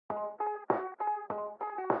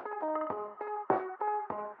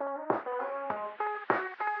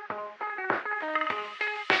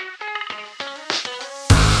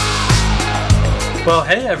Well,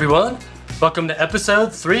 hey everyone! Welcome to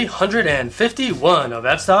episode 351 of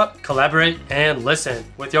F-Stop, Collaborate, and Listen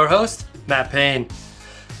with your host, Matt Payne.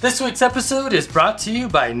 This week's episode is brought to you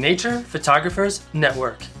by Nature Photographers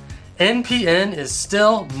Network. NPN is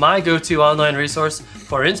still my go-to online resource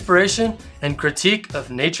for inspiration and critique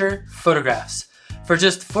of nature photographs. For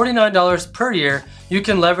just $49 per year, you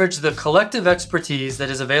can leverage the collective expertise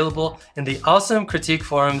that is available in the awesome critique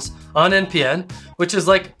forums on NPN, which is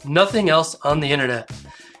like nothing else on the internet.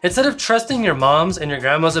 Instead of trusting your mom's and your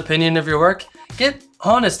grandma's opinion of your work, get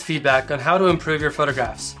honest feedback on how to improve your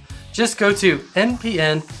photographs. Just go to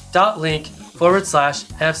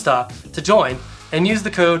npn.link/fstop to join and use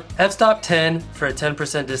the code FSTOP10 for a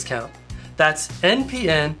 10% discount. That's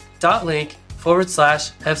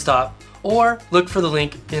npn.link/fstop, or look for the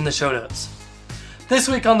link in the show notes. This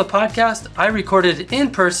week on the podcast, I recorded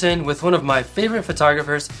in person with one of my favorite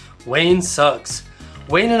photographers, Wayne Suggs.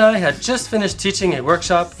 Wayne and I had just finished teaching a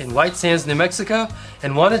workshop in White Sands, New Mexico,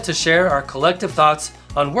 and wanted to share our collective thoughts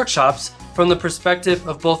on workshops from the perspective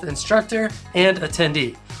of both instructor and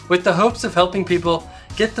attendee, with the hopes of helping people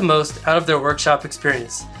get the most out of their workshop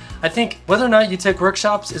experience. I think whether or not you take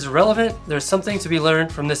workshops is relevant. There's something to be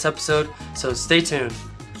learned from this episode, so stay tuned.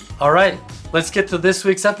 All right, let's get to this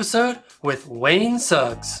week's episode with Wayne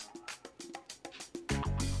Suggs.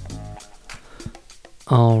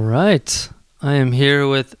 All right, I am here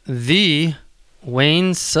with the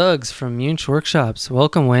Wayne Suggs from Munch Workshops.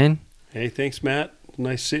 Welcome, Wayne. Hey, thanks, Matt.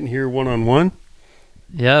 Nice sitting here one-on-one.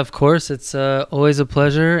 Yeah, of course. It's always a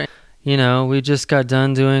pleasure. You know, we just got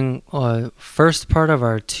done doing first part of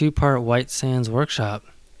our two-part White Sands workshop.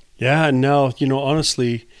 Yeah, and now,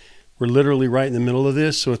 honestly, we're literally right in the middle of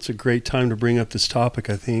this, so it's a great time to bring up this topic,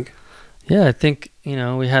 I think. Yeah, I think,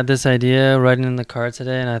 we had this idea writing in the car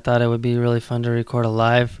today, and I thought it would be really fun to record a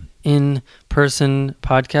live in-person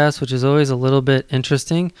podcast, which is always a little bit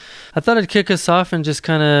interesting. I thought I'd kick us off and just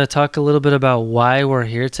kind of talk a little bit about why we're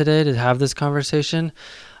here today to have this conversation.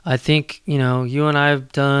 I think, you and I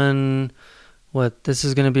have done this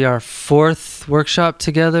is going to be our fourth workshop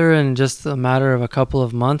together in just a matter of a couple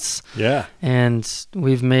of months. Yeah. And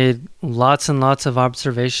we've made lots and lots of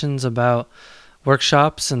observations about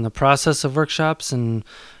workshops and the process of workshops, and,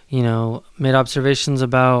 made observations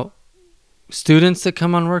about students that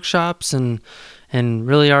come on workshops. And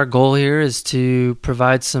really our goal here is to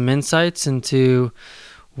provide some insights into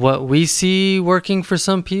what we see working for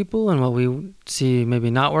some people and what we see maybe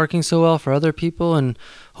not working so well for other people, and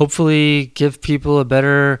hopefully give people a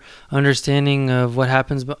better understanding of what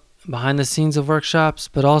happens behind the scenes of workshops,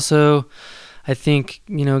 but also I think,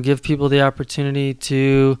 give people the opportunity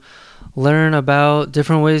to learn about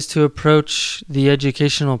different ways to approach the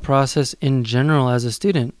educational process in general as a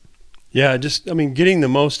student. Yeah, getting the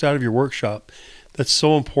most out of your workshop, that's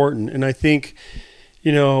so important. And I think,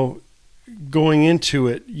 going into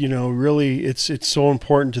it, really it's so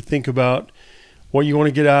important to think about what you want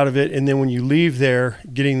to get out of it, and then when you leave there,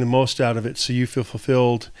 getting the most out of it so you feel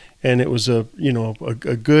fulfilled, and it was a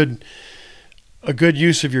good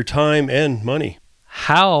use of your time and money.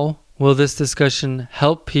 How will this discussion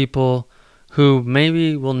help people who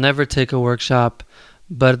maybe will never take a workshop,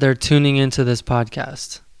 but they're tuning into this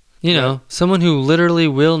podcast? Someone who literally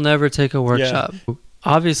will never take a workshop. Yeah.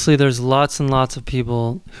 Obviously, there's lots and lots of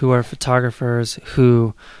people who are photographers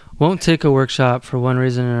who won't take a workshop for one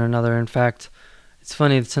reason or another. In fact, it's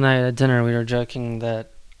funny, tonight at dinner we were joking that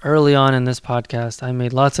early on in this podcast, I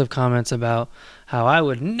made lots of comments about how I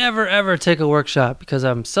would never, ever take a workshop because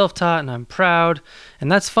I'm self-taught and I'm proud.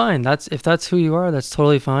 And that's fine. If that's who you are, that's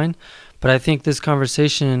totally fine. But I think this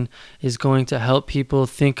conversation is going to help people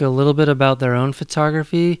think a little bit about their own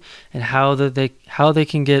photography and how they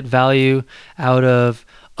can get value out of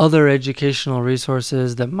other educational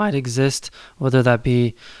resources that might exist, whether that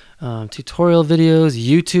be tutorial videos,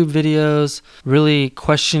 YouTube videos, really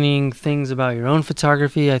questioning things about your own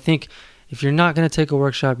photography. I think if you're not going to take a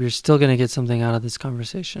workshop, you're still going to get something out of this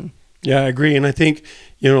conversation. Yeah, I agree. And I think,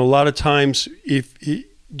 a lot of times if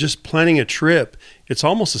just planning a trip, it's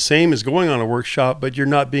almost the same as going on a workshop, but you're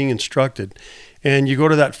not being instructed. And you go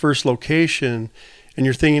to that first location and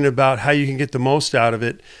you're thinking about how you can get the most out of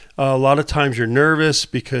it. A lot of times you're nervous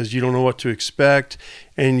because you don't know what to expect,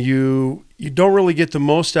 and you don't really get the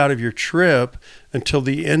most out of your trip until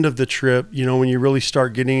the end of the trip, when you really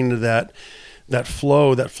start getting into that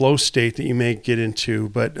flow state that you may get into.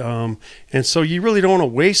 But and so you really don't want to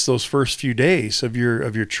waste those first few days of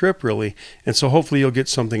your trip, really. And so hopefully you'll get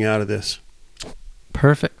something out of this.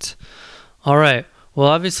 Perfect. All right. Well,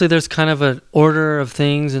 obviously there's kind of an order of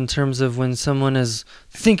things in terms of when someone is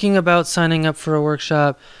thinking about signing up for a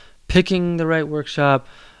workshop, picking the right workshop,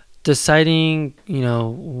 deciding,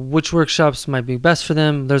 which workshops might be best for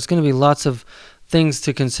them. There's going to be lots of things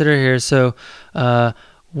to consider here. So,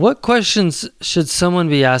 what questions should someone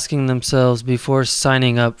be asking themselves before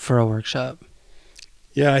signing up for a workshop?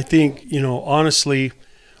 Yeah, I think, honestly,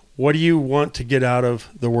 what do you want to get out of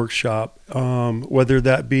the workshop? Whether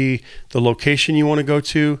that be the location you want to go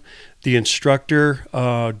to, the instructor,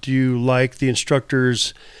 do you like the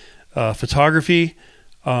instructor's photography?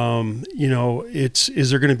 Is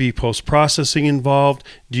there going to be post-processing involved?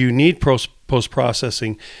 Do you need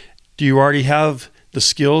post-processing? Do you already have the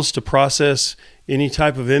skills to process any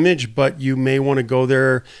type of image, but you may want to go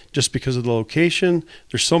there just because of the location?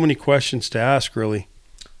 There's so many questions to ask, really.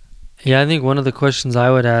 Yeah, I think one of the questions I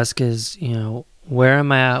would ask is, where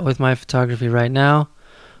am I at with my photography right now?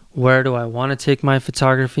 Where do I want to take my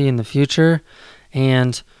photography in the future?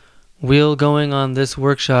 And will going on this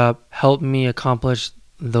workshop help me accomplish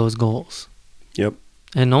those goals? Yep.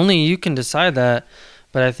 And only you can decide that.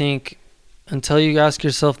 But I think until you ask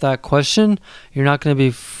yourself that question, you're not going to be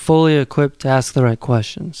fully equipped to ask the right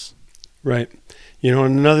questions. Right. And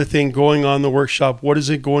another thing, going on the workshop, what is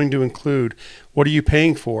it going to include? What are you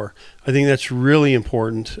paying for? I think that's really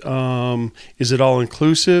important. Is it all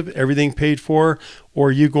inclusive, everything paid for? Or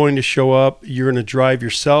are you going to show up, you're going to drive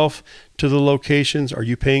yourself to the locations? Are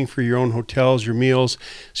you paying for your own hotels, your meals?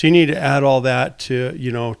 So you need to add all that to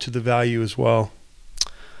the value as well.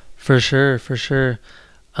 For sure. It's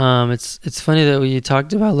funny that you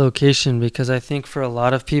talked about location, because I think for a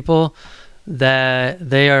lot of people that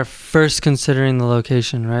they are first considering the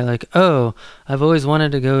location, right? Like, oh, I've always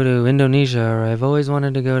wanted to go to Indonesia, or I've always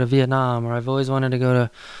wanted to go to Vietnam, or I've always wanted to go to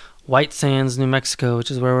White Sands, New Mexico, which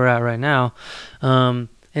is where we're at right now. And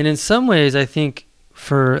in some ways, I think,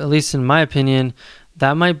 for at least in my opinion,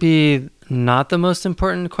 that might be not the most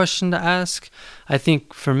important question to ask. I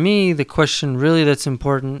think for me, the question really that's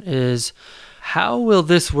important is, how will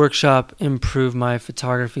this workshop improve my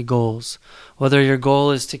photography goals? Whether your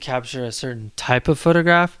goal is to capture a certain type of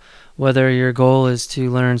photograph, whether your goal is to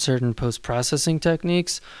learn certain post-processing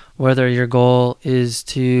techniques, whether your goal is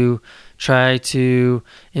to try to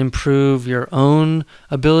improve your own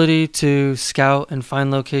ability to scout and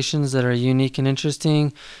find locations that are unique and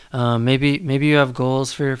interesting. Maybe you have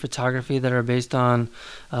goals for your photography that are based on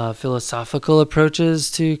philosophical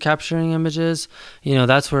approaches to capturing images.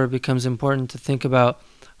 That's where it becomes important to think about,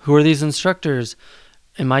 who are these instructors?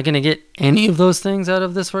 Am I going to get any of those things out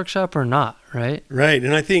of this workshop or not, right? Right.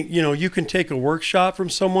 And I think, you can take a workshop from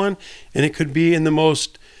someone, and it could be in the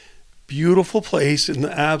most beautiful place in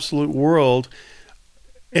the absolute world,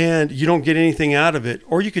 and you don't get anything out of it.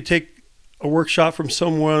 Or you could take a workshop from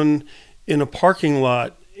someone in a parking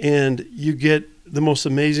lot, and you get the most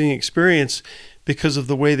amazing experience because of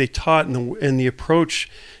the way they taught and the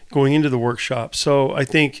approach going into the workshop. So I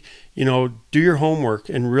think, do your homework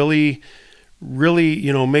and really,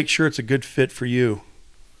 make sure it's a good fit for you.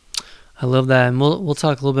 I love that. And we'll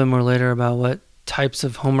talk a little bit more later about what types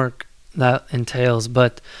of homework that entails.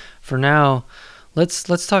 But for now, let's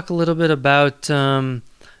talk a little bit about,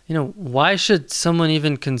 why should someone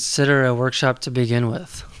even consider a workshop to begin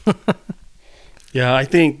with? Yeah, I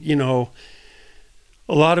think,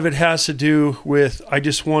 a lot of it has to do with, I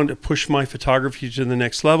just want to push my photography to the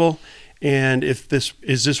next level. And if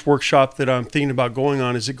this workshop that I'm thinking about going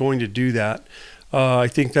on, is it going to do that? I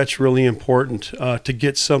think that's really important to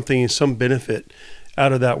get some benefit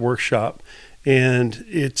out of that workshop. And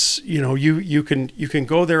it's, you can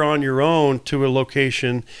go there on your own to a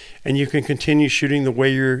location, and you can continue shooting the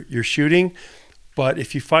way you're shooting. But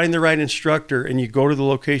if you find the right instructor and you go to the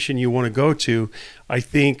location you want to go to, I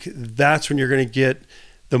think that's when you're going to get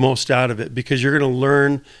the most out of it, because you're going to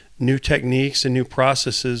learn new techniques and new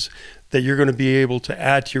processes that you're going to be able to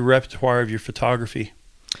add to your repertoire of your photography.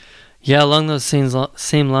 Yeah, along those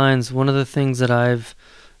same lines, one of the things that I've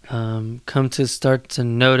come to start to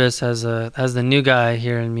notice as the new guy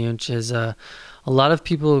here in Munich is a lot of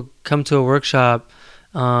people come to a workshop,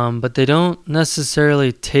 but they don't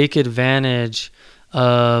necessarily take advantage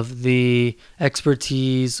of the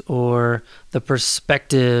expertise or the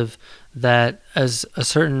perspective that as a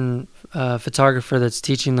certain photographer that's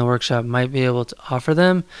teaching the workshop might be able to offer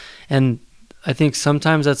them. And I think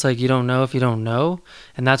sometimes that's like, you don't know if you don't know.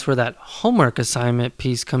 And that's where that homework assignment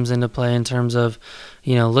piece comes into play, in terms of,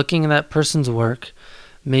 looking at that person's work,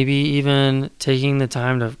 maybe even taking the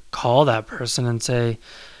time to call that person and say,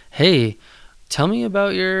 hey, tell me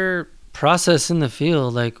about your process in the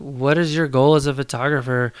field. Like, what is your goal as a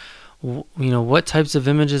photographer? What types of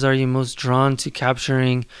images are you most drawn to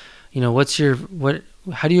capturing?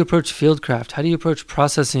 How do you approach fieldcraft? How do you approach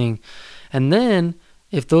processing? And then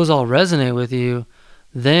if those all resonate with you,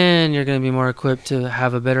 then you're going to be more equipped to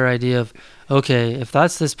have a better idea of, okay, if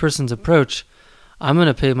that's this person's approach, I'm going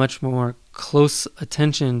to pay much more close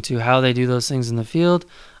attention to how they do those things in the field.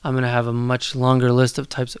 I'm going to have a much longer list of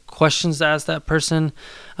types of questions to ask that person.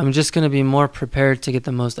 I'm just going to be more prepared to get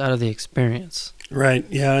the most out of the experience. Right.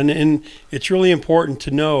 Yeah. And it's really important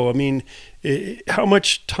to know, I mean, how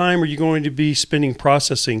much time are you going to be spending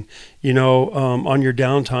processing, on your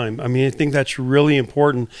downtime? I mean, I think that's really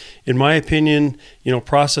important. In my opinion,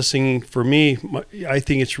 processing for me, I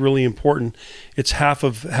think it's really important. It's half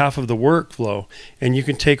of the workflow, and you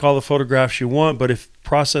can take all the photographs you want, but if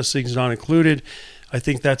processing is not included, I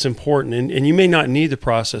think that's important. And you may not need the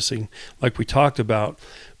processing like we talked about,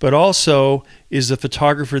 but also is the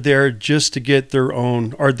photographer there just to get their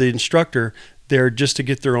own, or the instructor there just to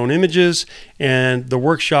get their own images, and the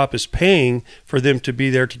workshop is paying for them to be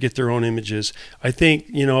there to get their own images. I think,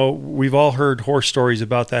 we've all heard horror stories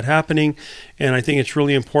about that happening, and I think it's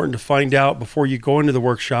really important to find out before you go into the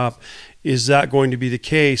workshop, is that going to be the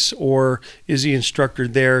case, or is the instructor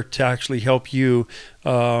there to actually help you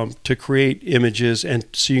to create images and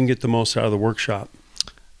so you can get the most out of the workshop?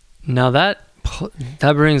 Now that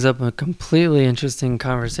brings up a completely interesting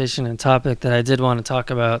conversation and topic that I did want to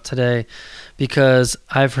talk about today, because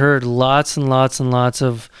I've heard lots and lots and lots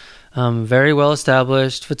of very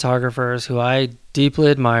well-established photographers who I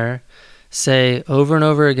deeply admire say over and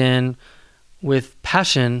over again with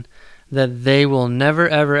passion that they will never,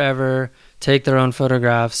 ever, ever take their own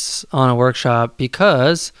photographs on a workshop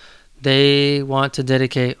because they want to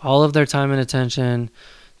dedicate all of their time and attention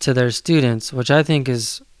to their students, which I think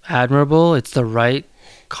is admirable. It's the right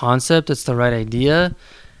concept. It's the right idea.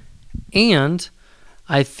 And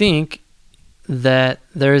I think that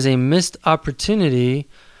there is a missed opportunity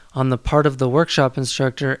on the part of the workshop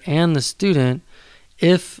instructor and the student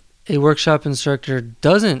if a workshop instructor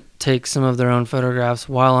doesn't take some of their own photographs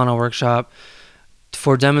while on a workshop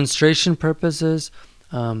for demonstration purposes,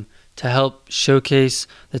 to help showcase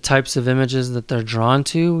the types of images that they're drawn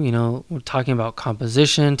to. We're talking about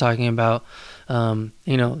composition, talking about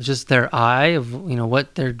just their eye of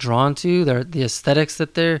what they're drawn to, the aesthetics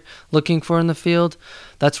that they're looking for in the field.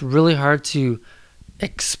 That's really hard to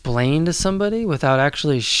explain to somebody without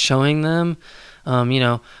actually showing them.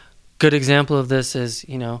 Good example of this is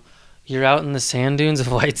you're out in the sand dunes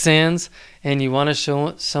of White Sands and you want to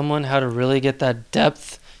show someone how to really get that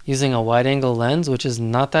depth using a wide angle lens, which is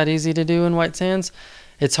not that easy to do in White Sands.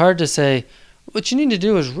 It's hard to say, what you need to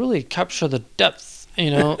do is really capture the depth.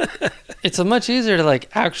 It's much easier to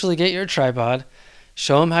actually get your tripod,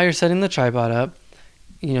 show them how you're setting the tripod up.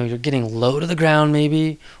 You're getting low to the ground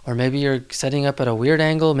maybe, or maybe you're setting up at a weird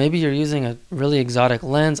angle. Maybe you're using a really exotic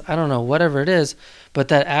lens. I don't know, whatever it is. But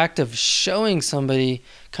that act of showing somebody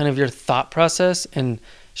kind of your thought process and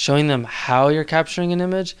showing them how you're capturing an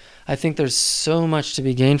image, I think there's so much to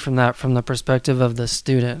be gained from that from the perspective of the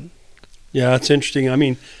student. Yeah, that's interesting. I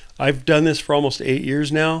mean, I've done this for almost 8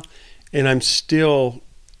 years now, and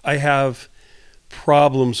I have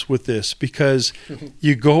problems with this because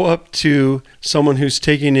you go up to someone who's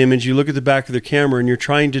taking an image, you look at the back of their camera, and you're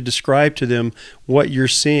trying to describe to them what you're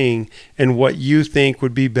seeing and what you think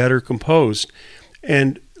would be better composed.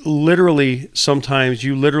 And literally, sometimes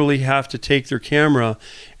you literally have to take their camera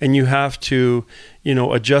and you have to,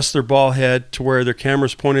 adjust their ball head to where their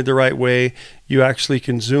camera's pointed the right way. You actually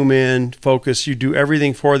can zoom in, focus, you do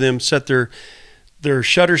everything for them, set their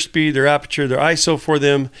shutter speed, their aperture, their ISO for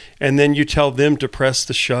them, and then you tell them to press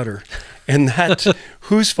the shutter. And that,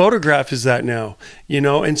 whose photograph is that now?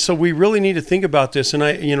 And so we really need to think about this. And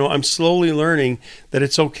I'm slowly learning that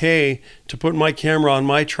it's okay to put my camera on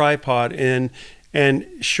my tripod and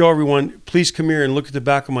show everyone, please come here and look at the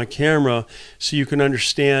back of my camera so you can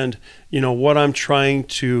understand, what I'm trying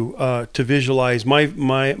to visualize,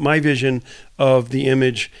 my vision of the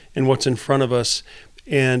image and what's in front of us.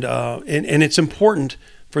 And it's important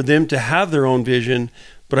for them to have their own vision,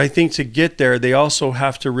 but I think to get there, they also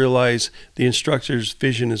have to realize the instructor's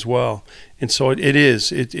vision as well. And so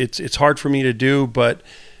it's hard for me to do, but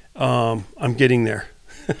I'm getting there.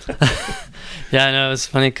 Yeah, I know. It's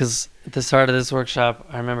funny because at the start of this workshop,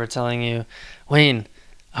 I remember telling you, Wayne,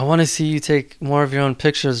 I want to see you take more of your own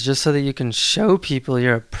pictures just so that you can show people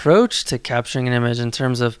your approach to capturing an image in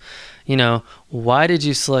terms of, why did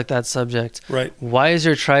you select that subject? Right. Why is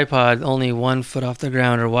your tripod only 1 foot off the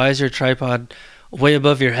ground? Or why is your tripod way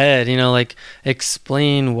above your head?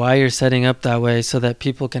 Explain why you're setting up that way so that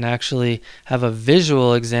people can actually have a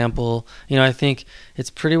visual example. I think it's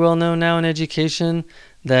pretty well known now in education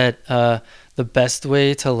that the best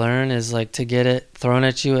way to learn is like to get it thrown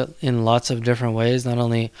at you in lots of different ways, not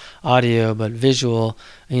only audio but visual,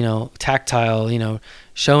 tactile,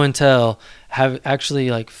 show and tell, have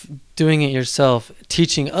actually like doing it yourself,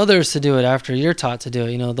 teaching others to do it after you're taught to do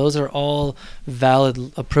it. Those are all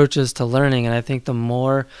valid approaches to learning, and I think the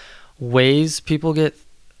more ways people get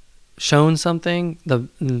shown something,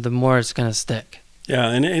 the more it's going to stick. Yeah,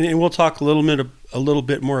 and we'll talk a little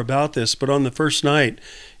bit more about this, but on the first night,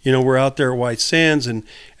 we're out there at White Sands, and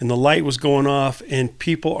the light was going off, and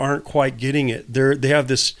people aren't quite getting it. They have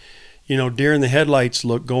this, deer in the headlights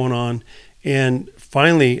look going on, and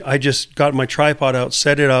finally, I just got my tripod out,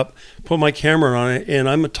 set it up, put my camera on it, and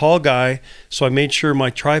I'm a tall guy, so I made sure my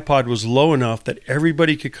tripod was low enough that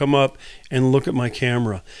everybody could come up and look at my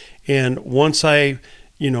camera. And once I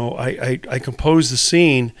composed the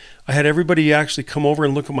scene, I had everybody actually come over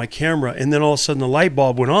and look at my camera, and then all of a sudden the light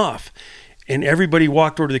bulb went off, and everybody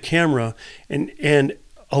walked over to the camera, and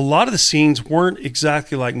a lot of the scenes weren't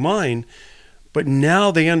exactly like mine, but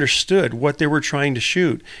now they understood what they were trying to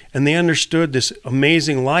shoot, and they understood this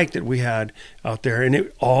amazing light that we had out there, and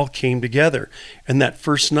it all came together. And that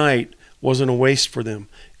first night wasn't a waste for them,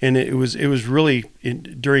 and it was really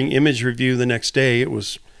during image review the next day. It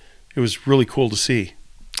was really cool to see.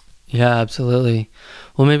 Yeah, absolutely.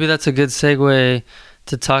 Well, maybe that's a good segue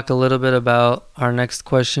to talk a little bit about our next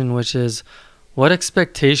question, which is, what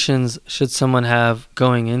expectations should someone have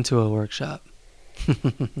going into a workshop?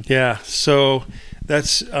 Yeah, so I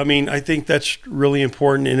think that's really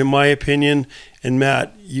important. And in my opinion, and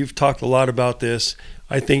Matt, you've talked a lot about this,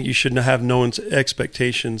 I think you shouldn't have no one's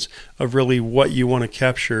expectations of really what you want to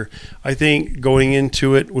capture. I think going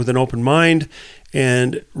into it with an open mind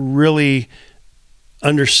and really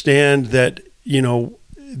understand that,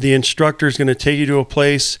 the instructor is going to take you to a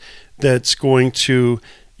place that's going to,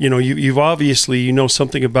 you've obviously,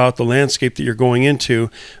 something about the landscape that you're going into,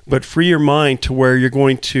 but free your mind to where you're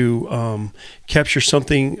going to capture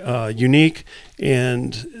something unique,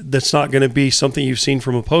 and that's not going to be something you've seen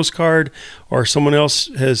from a postcard or someone else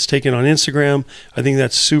has taken on Instagram. I think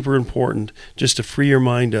that's super important, just to free your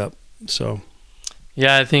mind up. So.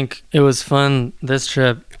 Yeah, I think it was fun this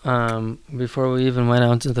trip. Before we even went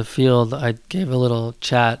out to the field, I gave a little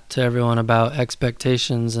chat to everyone about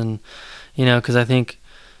expectations, and because I think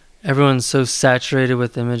everyone's so saturated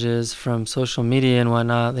with images from social media and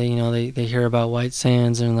whatnot. They hear about White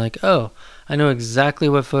Sands and like, oh, I know exactly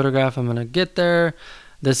what photograph I'm gonna get there.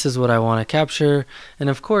 This is what I want to capture. And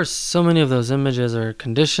of course, so many of those images are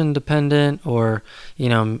condition dependent, or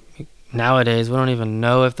nowadays we don't even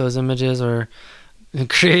know if those images are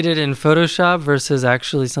created in Photoshop versus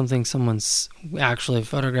actually something someone's actually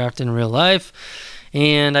photographed in real life.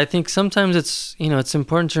 And I think sometimes it's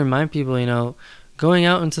important to remind people, going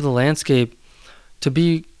out into the landscape, to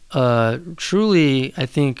be truly, I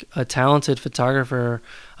think, a talented photographer,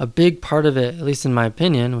 a big part of it, at least in my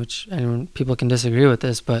opinion, which people can disagree with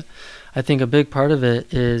this, but I think a big part of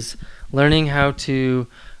it is learning how to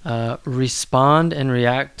respond and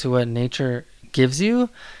react to what nature gives you,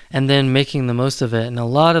 and then making the most of it. And a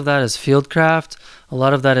lot of that is fieldcraft. A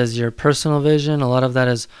lot of that is your personal vision. A lot of that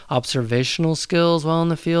is observational skills while in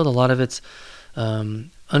the field. A lot of it's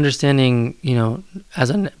understanding,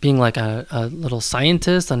 being like a little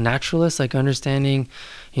scientist, a naturalist, like understanding,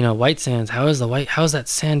 white sands. How is that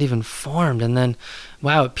sand even formed? And then,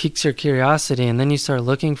 wow, it piques your curiosity. And then you start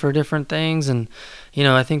looking for different things. And,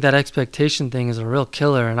 I think that expectation thing is a real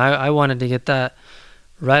killer. And I wanted to get that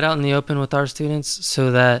right out in the open with our students,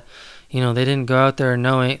 so that they didn't go out there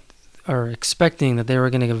knowing or expecting that they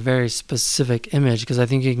were going to get a very specific image, because I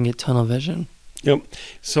think you can get tunnel vision. Yep.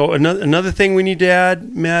 So another thing we need to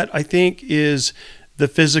add, Matt, I think, is the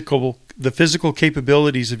physical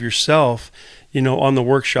capabilities of yourself, on the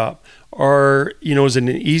workshop. Is it an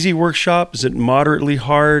easy workshop? Is it moderately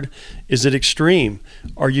hard? Is it extreme?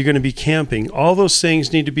 Are you going to be camping? All those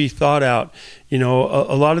things need to be thought out. A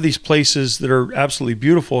lot of these places that are absolutely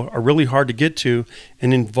beautiful are really hard to get to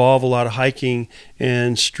and involve a lot of hiking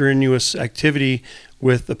and strenuous activity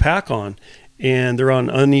with the pack on. And they're on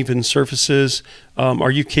uneven surfaces.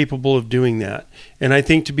 Are you capable of doing that? And I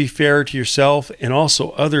think, to be fair to yourself and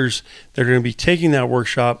also others that are going to be taking that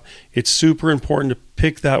workshop, it's super important to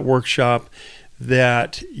pick that workshop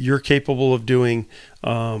that you're capable of doing.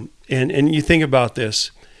 And you think about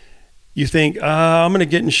this. You think, I'm going to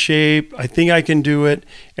get in shape. I think I can do it.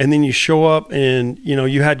 And then you show up and,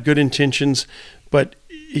 you had good intentions, but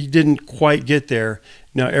you didn't quite get there.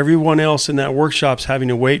 Now, everyone else in that workshop's having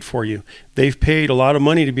to wait for you. They've paid a lot of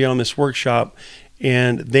money to be on this workshop,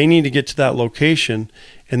 and they need to get to that location,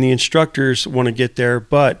 and the instructors want to get there.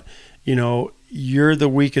 But, you're the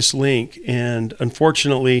weakest link, and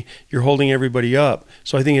unfortunately you're holding everybody up.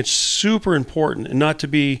 So I think it's super important, and not to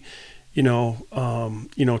be,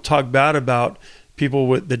 talk bad about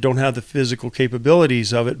people that don't have the physical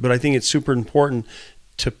capabilities of it, but I think it's super important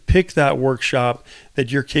to pick that workshop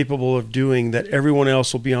that you're capable of doing, that everyone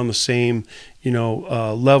else will be on the same,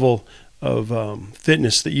 level of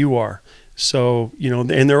fitness that you are. So,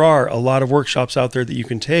 and there are a lot of workshops out there that you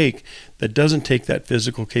can take that doesn't take that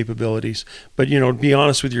physical capabilities, but, be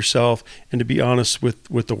honest with yourself and to be honest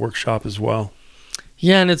with the workshop as well.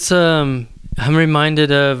 Yeah. And it's, I'm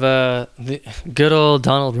reminded of the good old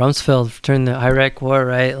Donald Rumsfeld during the Iraq War,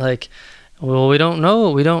 right? Like, well, we don't know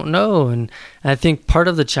what we don't know. And I think part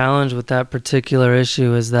of the challenge with that particular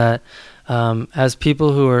issue is that as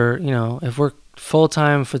people who are, if we're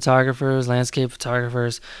full-time photographers, landscape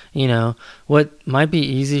photographers, what might be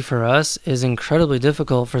easy for us is incredibly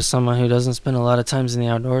difficult for someone who doesn't spend a lot of times in the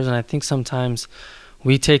outdoors. And I think sometimes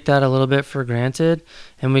we take that a little bit for granted,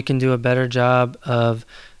 and we can do a better job of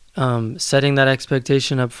setting that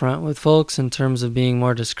expectation up front with folks in terms of being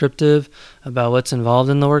more descriptive about what's involved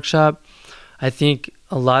in the workshop. I think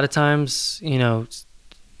a lot of times,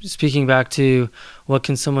 speaking back to what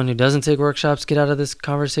can someone who doesn't take workshops get out of this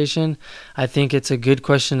conversation, I think it's a good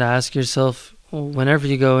question to ask yourself whenever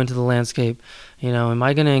you go into the landscape. Am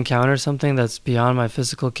I going to encounter something that's beyond my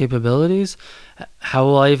physical capabilities? How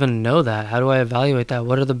will I even know that? How do I evaluate that?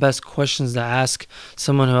 What are the best questions to ask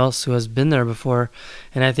someone else who has been there before?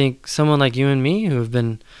 And I think someone like you and me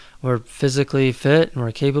we're physically fit and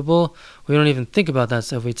we're capable, we don't even think about that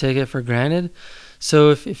stuff. We take it for granted.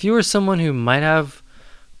 So if you were someone who might have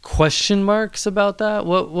question marks about that,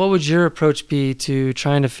 what would your approach be to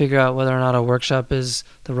trying to figure out whether or not a workshop is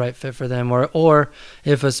the right fit for them, or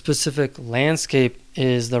if a specific landscape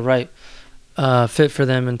is the right fit for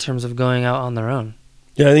them in terms of going out on their own?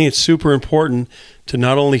 Yeah, I think it's super important to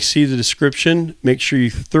not only see the description, make sure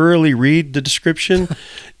you thoroughly read the description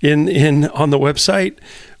in on the website,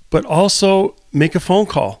 but also make a phone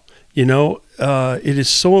call. It is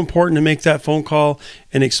so important to make that phone call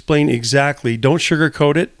and explain exactly. Don't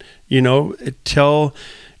sugarcoat it. Tell,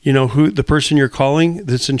 who the person you're calling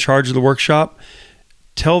that's in charge of the workshop.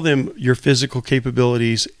 Tell them your physical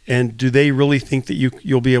capabilities, and do they really think that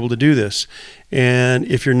you'll be able to do this? And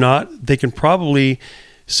if you're not, they can probably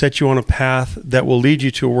set you on a path that will lead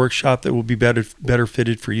you to a workshop that will be better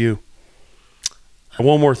fitted for you.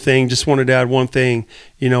 One more thing, just wanted to add one thing.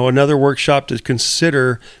 Another workshop to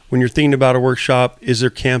consider when you're thinking about a workshop is there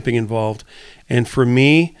camping involved. And for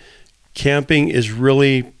me, camping is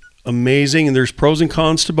really amazing, and there's pros and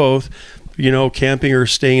cons to both. Camping or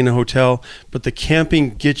staying in a hotel, but the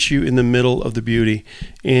camping gets you in the middle of the beauty.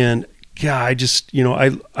 And God, I just,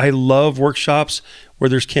 I love workshops where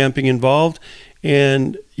there's camping involved.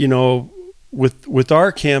 And, with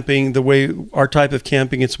our camping, the way our type of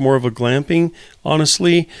camping, it's more of a glamping,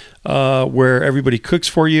 honestly, where everybody cooks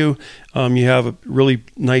for you. You have really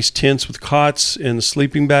nice tents with cots, and the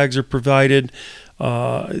sleeping bags are provided.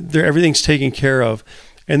 Everything's taken care of.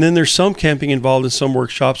 And then there's some camping involved in some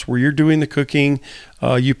workshops where you're doing the cooking,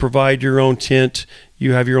 you provide your own tent,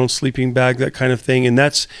 you have your own sleeping bag, that kind of thing. And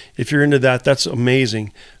if you're into that, that's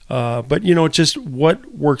amazing. But just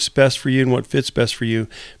what works best for you and what fits best for you,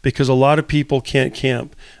 because a lot of people can't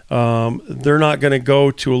camp. They're not going to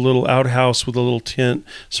go to a little outhouse with a little tent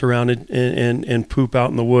surrounded and poop out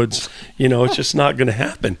in the woods. It's just not going to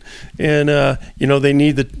happen. And, they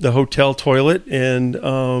need the hotel toilet, and,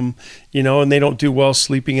 and they don't do well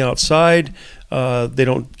sleeping outside. They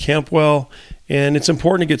don't camp well. And it's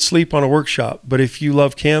important to get sleep on a workshop. But if you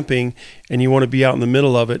love camping and you want to be out in the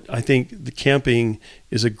middle of it, I think the camping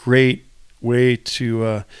is a great way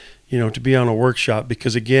to be on a workshop,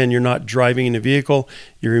 because again, you're not driving in a vehicle,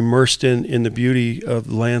 you're immersed in the beauty of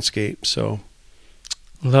the landscape. So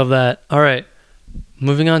love that. All right,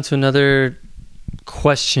 moving on to another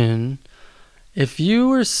question. If you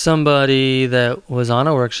were somebody that was on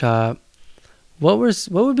a workshop, what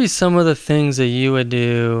would be some of the things that you would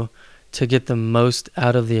do to get the most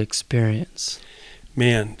out of the experience?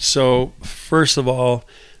 Man, so first of all,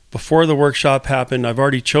 before the workshop happened, I've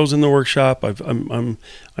already chosen the workshop. I'm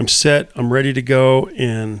set. I'm ready to go,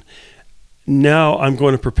 and now I'm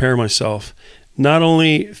going to prepare myself, not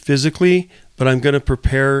only physically, but I'm going to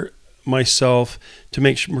prepare myself to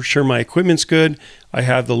make sure my equipment's good. I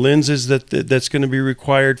have the lenses that's going to be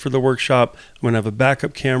required for the workshop. I'm going to have a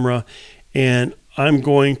backup camera, and I'm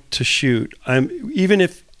going to shoot. Even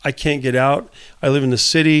if I can't get out, I live in the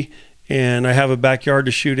city, and I have a backyard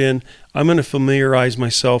to shoot in, I'm going to familiarize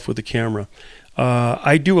myself with the camera.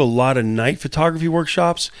 I do a lot of night photography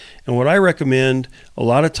workshops, and what I recommend a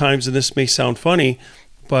lot of times, and this may sound funny,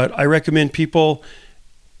 but I recommend people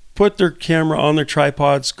put their camera on their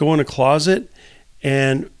tripods, go in a closet,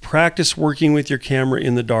 and practice working with your camera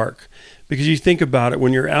in the dark. Because you think about it,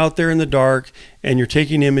 when you're out there in the dark and you're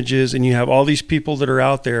taking images and you have all these people that are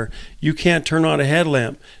out there, you can't turn on a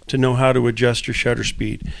headlamp to know how to adjust your shutter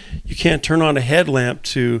speed. You can't turn on a headlamp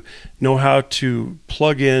to know how to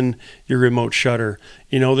plug in your remote shutter.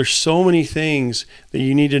 There's so many things that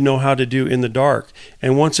you need to know how to do in the dark.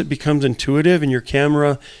 And once it becomes intuitive and your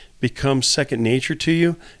camera becomes second nature to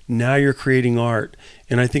you, now you're creating art.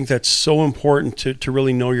 And I think that's so important to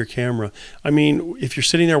really know your camera. I mean, if you're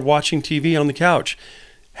sitting there watching TV on the couch,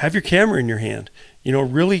 have your camera in your hand.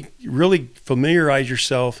 Really, really familiarize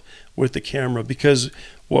yourself with the camera, because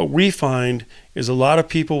what we find is a lot of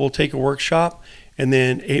people will take a workshop and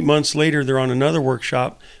then 8 months later they're on another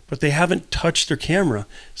workshop, but they haven't touched their camera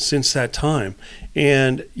since that time.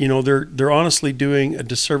 And, they're honestly doing a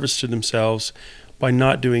disservice to themselves by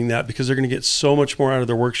not doing that, because they're going to get so much more out of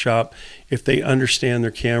their workshop if they understand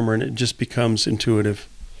their camera and it just becomes intuitive.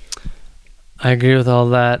 I agree with all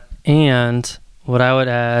that. And what I would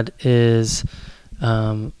add is,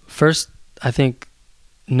 first, I think,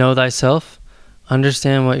 know thyself,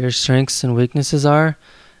 understand what your strengths and weaknesses are,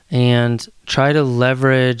 and try to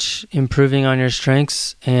leverage improving on your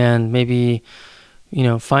strengths and maybe,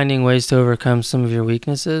 finding ways to overcome some of your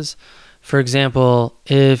weaknesses. For example,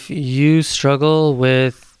 if you struggle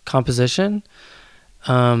with composition,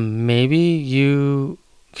 maybe you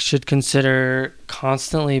should consider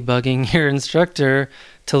constantly bugging your instructor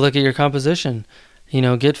to look at your composition.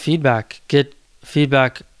 Get feedback. Get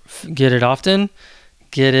it often.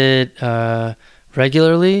 Get it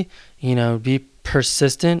regularly. Be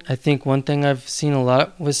persistent. I think one thing I've seen a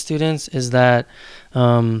lot with students is that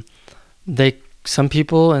some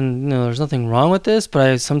people, and there's nothing wrong with this, but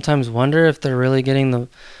I sometimes wonder if they're really getting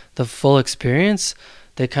the full experience.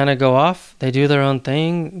 They kind of go off, they do their own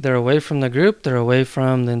thing, they're away from the group, they're away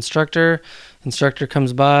from the instructor. Instructor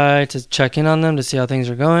comes by to check in on them to see how things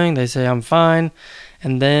are going. They say, I'm fine.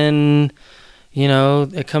 And then,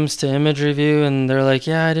 it comes to image review and they're like,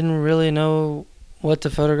 yeah, I didn't really know what to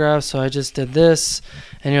photograph, so I just did this.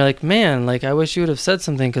 And you're like, man, I wish you would have said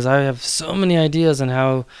something, because I have so many ideas on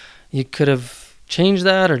how you could have changed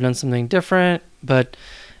that or done something different.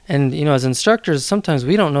 And as instructors, sometimes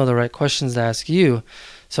we don't know the right questions to ask you.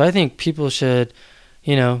 So I think people should,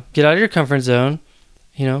 get out of your comfort zone.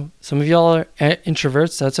 Some of y'all are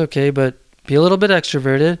introverts, that's okay, but be a little bit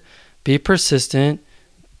extroverted, be persistent,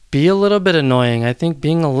 be a little bit annoying. I think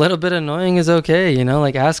being a little bit annoying is okay,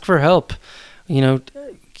 ask for help.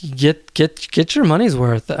 Get your money's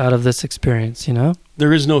worth out of this experience,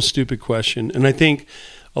 There is no stupid question. And I think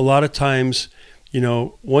a lot of times,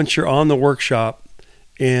 once you're on the workshop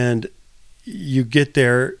and you get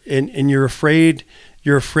there and you're afraid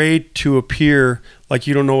to appear like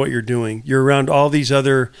you don't know what you're doing. You're around all these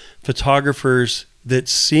other photographers that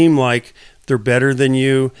seem like they're better than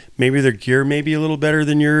you. Maybe their gear may be a little better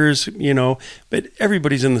than yours, but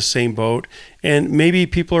everybody's in the same boat. And maybe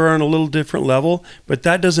people are on a little different level, but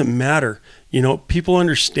that doesn't matter. People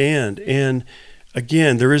understand. And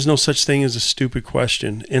again, there is no such thing as a stupid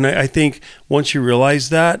question. And I think once you realize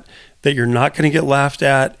that you're not going to get laughed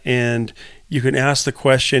at and you can ask the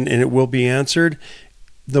question and it will be answered,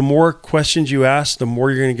 the more questions you ask, the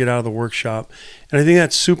more you're going to get out of the workshop. And I think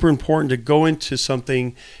that's super important, to go into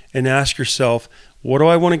something and ask yourself, what do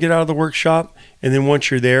I want to get out of the workshop? And then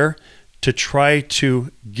once you're there, to try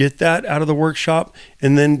to get that out of the workshop.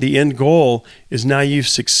 And then the end goal is now you've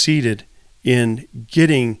succeeded in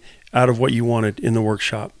getting out of what you wanted in the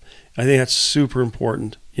workshop. I think that's super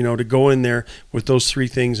important, to go in there with those three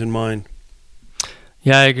things in mind.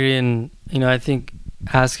 Yeah, I agree. And, I think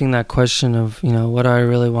asking that question of, what do I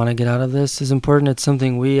really want to get out of this is important. It's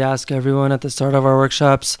something we ask everyone at the start of our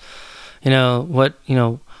workshops. Why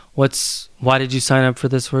did you sign up for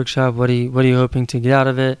this workshop? What are you hoping to get out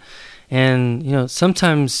of it? And,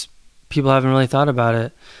 sometimes people haven't really thought about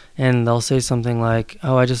it. And they'll say something like,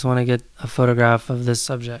 oh, I just want to get a photograph of this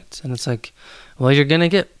subject. And it's like, well, you're going to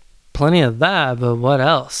get plenty of that, but what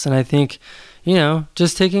else? And I think,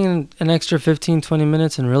 just taking an extra 15, 20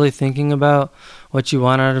 minutes and really thinking about what you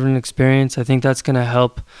want out of an experience, I think that's going to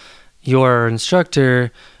help your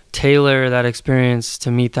instructor tailor that experience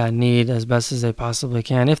to meet that need as best as they possibly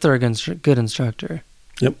can, if they're a good instructor.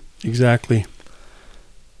 Yep, exactly.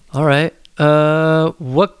 All right.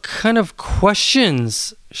 What kind of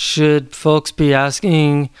questions should folks be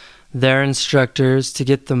asking their instructors to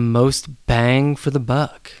get the most bang for the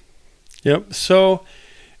buck? Yep. So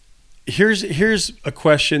here's a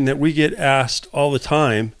question that we get asked all the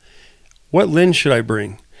time. What lens should I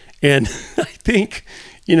bring? And I think,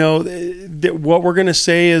 that what we're going to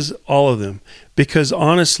say is all of them, because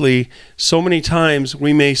honestly, so many times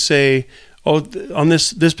we may say, oh, on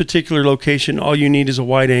this particular location, all you need is a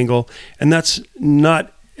wide angle. And that's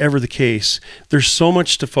not ever the case. There's so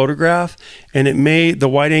much to photograph, and the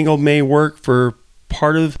wide angle may work for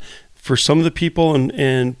some of the people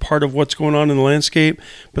and part of what's going on in the landscape,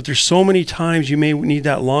 but there's so many times you may need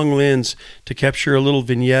that long lens to capture a little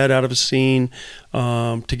vignette out of a scene,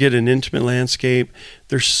 to get an intimate landscape.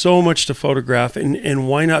 There's so much to photograph, and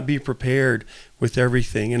why not be prepared with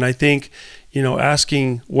everything? And I think,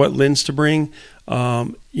 asking what lens to bring,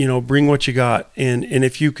 bring what you got. And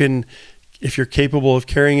if you're capable of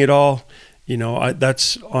carrying it all, I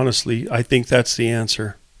think that's the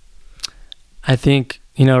answer. I think,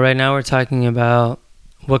 right now we're talking about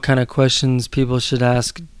what kind of questions people should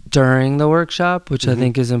ask during the workshop, which I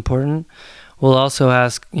think is important. We'll also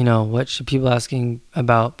ask, what should people asking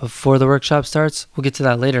about before the workshop starts? We'll get to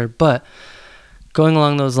that later. But going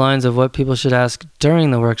along those lines of what people should ask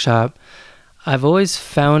during the workshop, I've always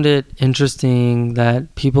found it interesting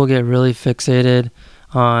that people get really fixated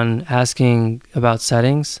on asking about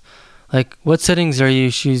settings. Like, what settings are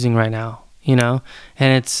you choosing right now? And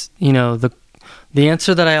it's, the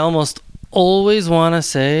answer that I almost always want to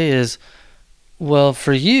say is, well,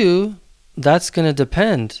 for you, that's going to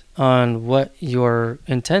depend on what your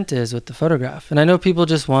intent is with the photograph. And I know people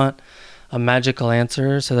just want a magical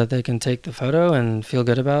answer so that they can take the photo and feel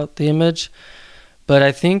good about the image. But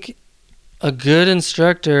I think a good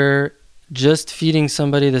instructor just feeding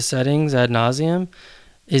somebody the settings ad nauseum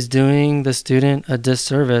is doing the student a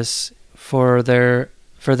disservice for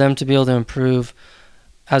them to be able to improve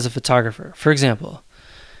as a photographer. For example,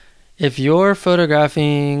 if you're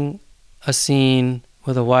photographing a scene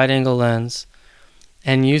with a wide angle lens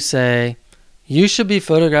and you say, you should be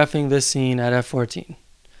photographing this scene at f14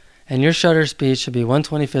 and your shutter speed should be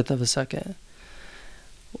 1/25th of a second.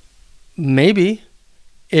 Maybe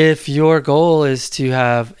if your goal is to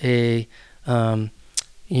have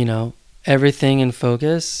everything in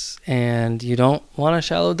focus and you don't want a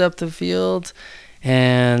shallow depth of field,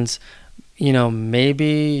 and maybe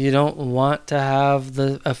you don't want to have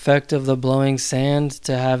the effect of the blowing sand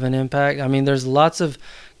to have an impact. I mean, there's lots of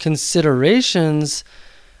considerations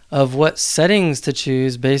of what settings to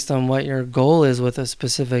choose based on what your goal is with a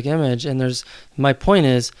specific image. And my point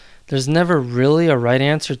is, there's never really a right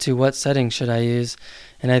answer to what settings should I use.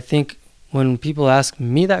 And I think when people ask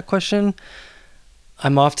me that question,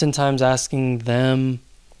 I'm oftentimes asking them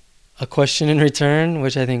a question in return,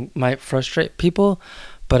 which I think might frustrate people.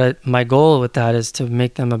 But my goal with that is to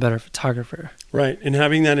make them a better photographer. Right. And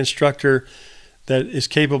having that instructor that is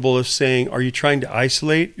capable of saying, are you trying to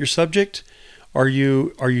isolate your subject? Are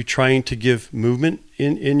you trying to give movement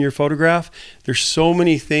in your photograph? There's so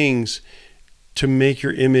many things to make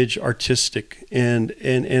your image artistic. And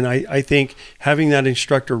I think having that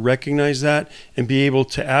instructor recognize that and be able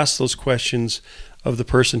to ask those questions of the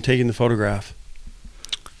person taking the photograph.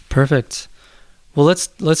 Perfect. Well,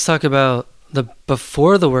 let's talk about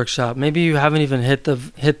before the workshop. Maybe you haven't even hit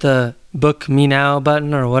the book me now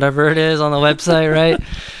button or whatever it is on the website, right?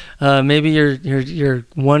 Maybe you're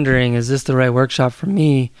wondering, is this the right workshop for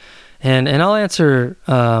me? And I'll answer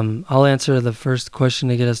the first question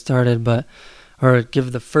to get us started, or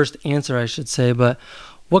give the first answer, I should say. But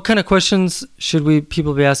what kind of questions should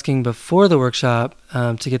people be asking before the workshop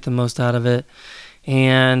to get the most out of it?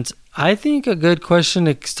 And I think a good question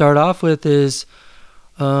to start off with is,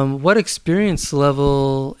 what experience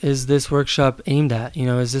level is this workshop aimed at?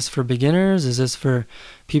 Is this for beginners? Is this for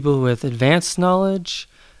people with advanced knowledge?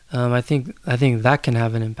 I think that can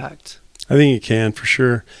have an impact. I think it can, for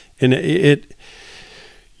sure. And it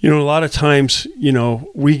a lot of times,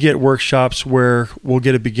 we get workshops where we'll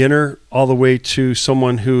get a beginner all the way to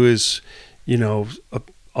someone who is,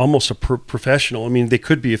 almost a professional. I mean, they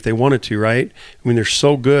could be if they wanted to, right? I mean, they're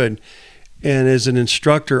so good. And as an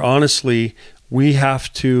instructor, honestly, we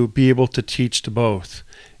have to be able to teach to both,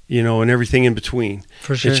 and everything in between.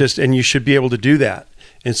 For sure. And you should be able to do that.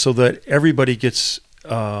 And so that everybody gets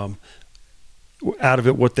out of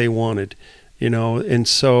it what they wanted, And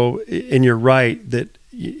so, and you're right that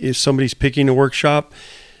if somebody's picking a workshop,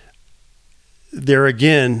 there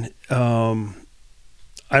again,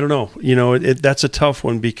 I don't know, that's a tough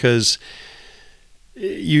one, because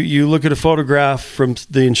you look at a photograph from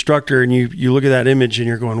the instructor and you look at that image and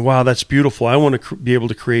you're going, wow, that's beautiful. I want to be able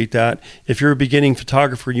to create that. If you're a beginning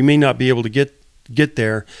photographer, you may not be able to get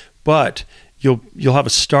there, but you'll have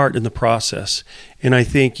a start in the process. And I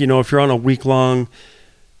think, if you're on a week-long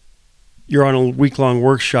you're on a week-long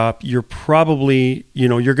workshop, you're probably,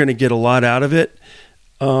 you're going to get a lot out of it.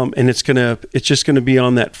 And it's just going to be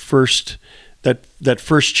on that first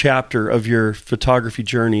chapter of your photography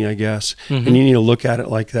journey, I guess. Mm-hmm. And you need to look at it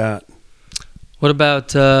like that. What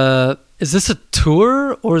about, is this a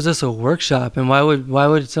tour or is this a workshop? And why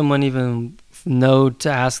would someone even know to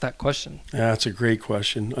ask that question? Yeah, that's a great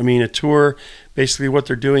question. I mean, a tour, basically what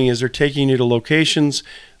they're doing is they're taking you to locations,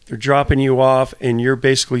 they're dropping you off, and you're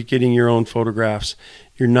basically getting your own photographs.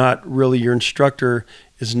 You're not really, your instructor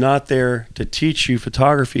is not there to teach you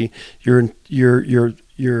photography. Your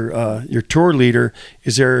tour leader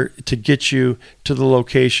is there to get you to the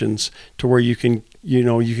locations to where you can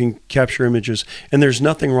capture images. And there's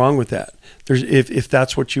nothing wrong with that. If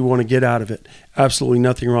that's what you want to get out of it, absolutely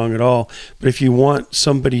nothing wrong at all. But if you want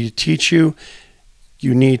somebody to teach you,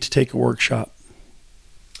 you need to take a workshop.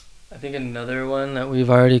 I think another one that we've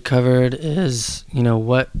already covered is,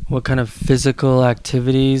 what kind of physical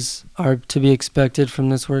activities are to be expected from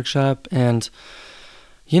this workshop. And,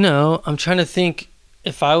 I'm trying to think,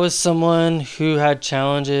 if I was someone who had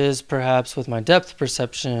challenges perhaps with my depth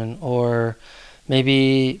perception, or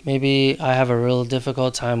maybe I have a real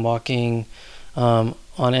difficult time walking on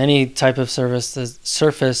any type of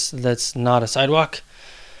surface that's not a sidewalk,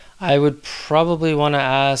 I would probably want to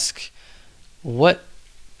ask what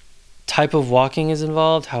type of walking is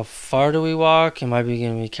involved. How far do we walk? Am I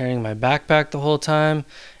going to be carrying my backpack the whole time?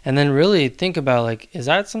 And then really think about, is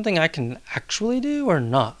that something I can actually do or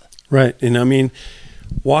not? Right. And I mean,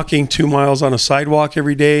 walking 2 miles on a sidewalk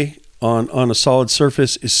every day on a solid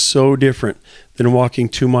surface is so different than walking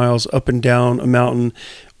 2 miles up and down a mountain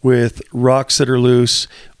with rocks that are loose,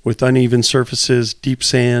 with uneven surfaces, deep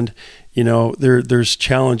sand. There's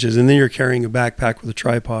challenges. And then you're carrying a backpack with a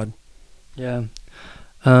tripod. Yeah.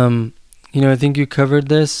 I think you covered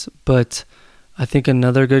this, but I think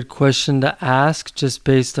another good question to ask, just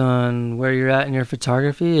based on where you're at in your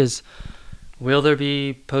photography, is will there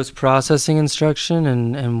be post-processing instruction,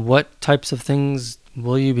 and what types of things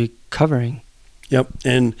will you be covering? Yep.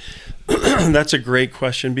 And that's a great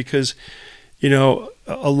question, because,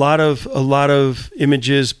 a lot of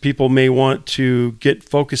images, people may want to get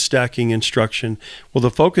focus stacking instruction. Well,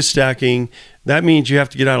 the focus stacking, that means you have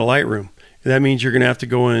to get out of Lightroom. That means you're going to have to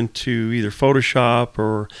go into either Photoshop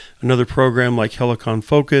or another program like Helicon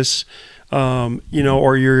Focus,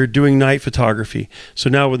 or you're doing night photography. So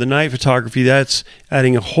now with the night photography, that's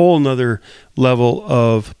adding a whole nother level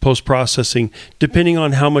of post-processing, depending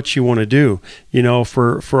on how much you want to do.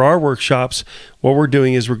 For our workshops, what we're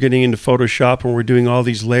doing is we're getting into Photoshop and we're doing all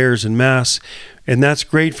these layers and masks. And that's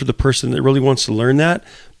great for the person that really wants to learn that.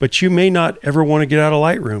 But you may not ever want to get out of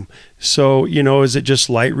Lightroom. So, is it just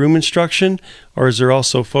Lightroom instruction, or is there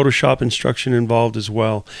also Photoshop instruction involved as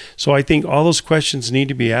well? So I think all those questions need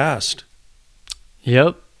to be asked.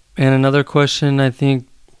 Yep. And another question I think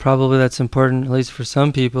probably that's important, at least for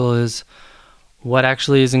some people, is what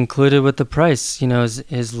actually is included with the price.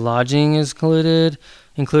 Is lodging included,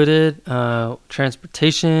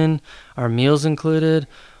 transportation, are meals included?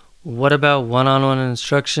 What about one-on-one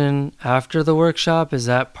instruction after the workshop? Is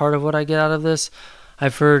that part of what I get out of this?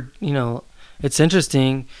 I've heard, it's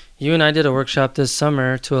interesting. You and I did a workshop this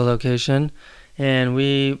summer to a location, and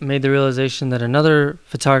we made the realization that another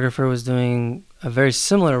photographer was doing a very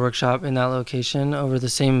similar workshop in that location over the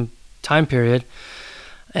same time period.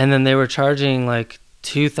 And then they were charging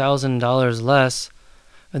 $2,000 less.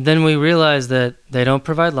 And then we realized that they don't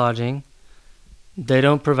provide lodging. They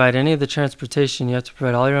don't provide any of the transportation. You have to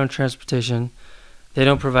provide all your own transportation. They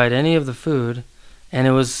don't provide any of the food. And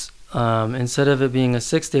it was, instead of it being a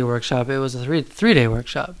 6-day workshop, it was a three-day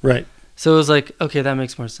workshop. Right. So it was okay, that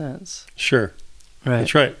makes more sense. Sure. Right.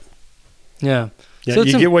 That's right. Yeah. Yeah, so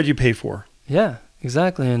you get what you pay for. Yeah,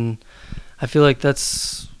 exactly. And I feel like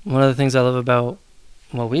that's one of the things I love about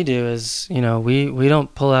what we do is, we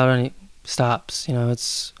don't pull out any stops.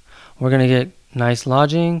 We're going to get nice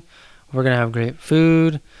lodging. We're going to have great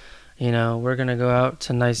food. We're going to go out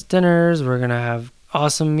to nice dinners. We're going to have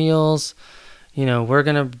awesome meals. We're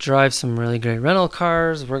going to drive some really great rental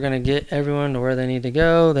cars. We're going to get everyone to where they need to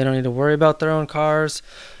go. They don't need to worry about their own cars.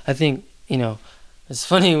 I think, it's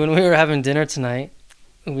funny, when we were having dinner tonight,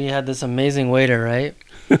 we had this amazing waiter, right?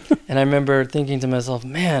 And I remember thinking to myself,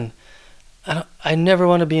 man, I never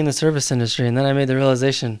want to be in the service industry. And then I made the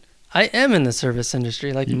realization, I am in the service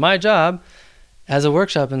industry. My job as a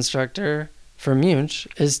workshop instructor for Munch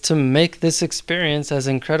is to make this experience as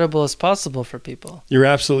incredible as possible for people. You're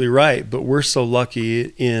absolutely right. But we're so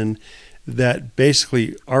lucky in that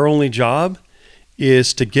basically our only job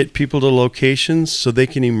is to get people to locations so they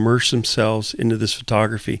can immerse themselves into this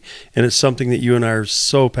photography. And it's something that you and I are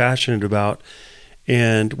so passionate about.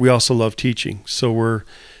 And we also love teaching. So we're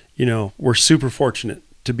super fortunate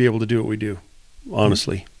to be able to do what we do,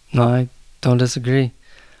 honestly. No, I don't disagree.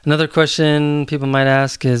 Another question people might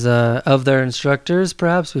ask is of their instructors,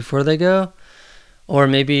 perhaps before they go, or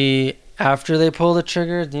maybe after they pull the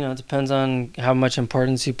trigger. It depends on how much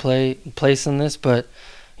importance you place in this. But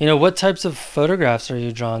what types of photographs are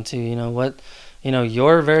you drawn to?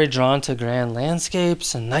 You're very drawn to grand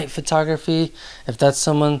landscapes and night photography. If that's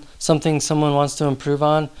something someone wants to improve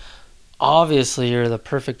on, obviously you're the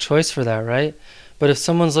perfect choice for that, right? But if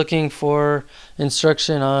someone's looking for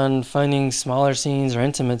instruction on finding smaller scenes or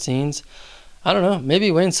intimate scenes, I don't know.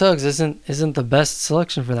 Maybe Wayne Suggs isn't the best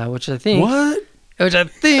selection for that, which I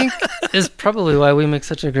think is probably why we make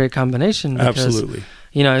such a great combination. Because, absolutely.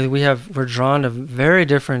 We're drawn to very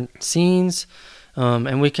different scenes,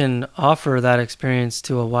 and we can offer that experience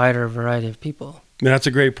to a wider variety of people. That's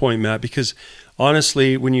a great point, Matt, because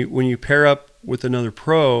honestly, when you pair up with another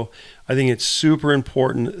pro, I think it's super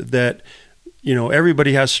important that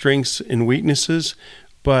everybody has strengths and weaknesses,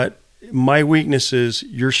 but my weaknesses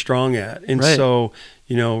you're strong at. And right.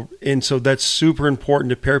 So that's super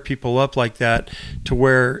important to pair people up like that, to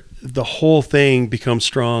where the whole thing becomes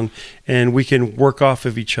strong and we can work off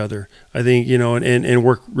of each other, I think, and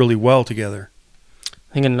work really well together.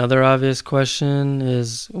 I think another obvious question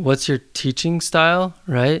is, what's your teaching style,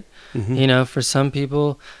 right? Mm-hmm. For some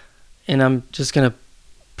people, and I'm just going to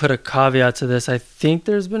put a caveat to this, I think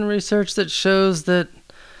there's been research that shows that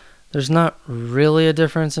there's not really a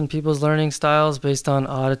difference in people's learning styles based on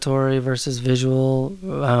auditory versus visual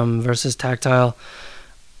versus tactile.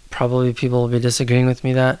 Probably people will be disagreeing with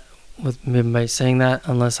me by saying that,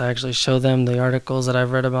 unless I actually show them the articles that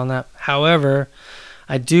I've read about that. However,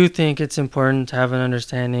 I do think it's important to have an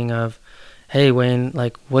understanding of, hey, Wayne,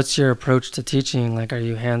 what's your approach to teaching? Are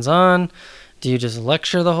you hands-on? Do you just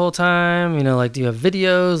lecture the whole time? Do you have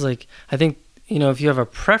videos? I think, if you have a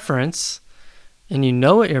preference and you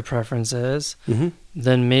know what your preference is, mm-hmm.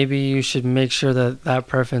 then maybe you should make sure that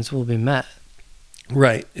preference will be met.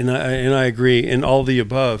 Right. And I agree. And all the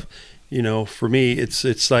above, for me,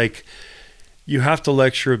 it's like you have to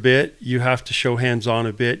lecture a bit. You have to show hands-on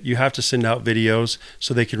a bit. You have to send out videos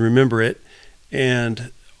so they can remember it.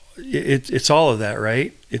 And it's all of that,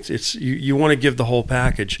 right? It's you want to give the whole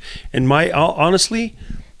package. And honestly,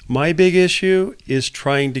 my big issue is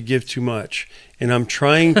trying to give too much, and I'm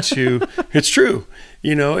trying to. It's true,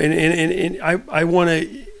 and I want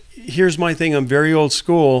to. Here's my thing. I'm very old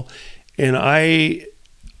school, and I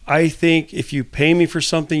think if you pay me for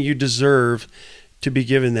something, you deserve to be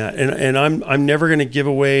given that. And I'm never going to give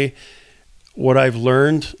away what I've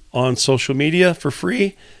learned on social media for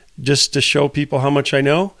free, just to show people how much I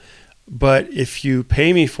know. But if you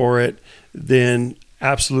pay me for it, then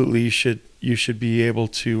absolutely you should be able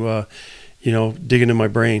to dig into my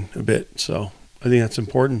brain a bit. So I think that's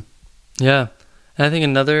important. Yeah. And I think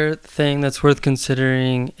another thing that's worth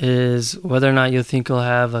considering is whether or not you think you'll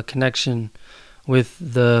have a connection with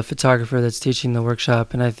the photographer that's teaching the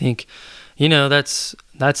workshop. And I think,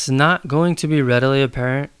 that's not going to be readily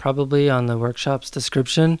apparent probably on the workshop's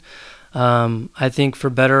description. I think for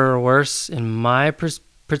better or worse, in my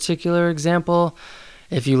particular example,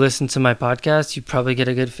 if you listen to my podcast, you probably get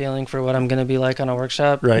a good feeling for what I'm going to be like on a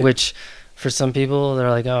workshop, right. Which for some people, they're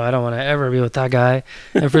like, oh, I don't want to ever be with that guy.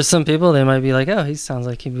 And for some people, they might be like, oh, he sounds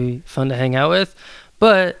like he'd be fun to hang out with.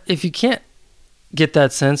 But if you can't get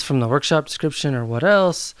that sense from the workshop description or what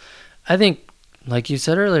else, I think, like you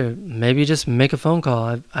said earlier, maybe just make a phone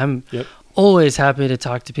call. I'm always happy to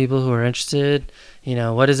talk to people who are interested.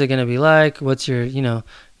 What is it going to be like? What's your,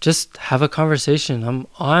 just have a conversation.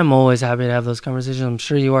 I'm always happy to have those conversations. I'm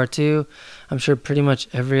sure you are too. I'm sure pretty much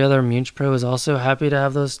every other Munch Pro is also happy to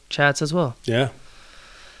have those chats as well. Yeah.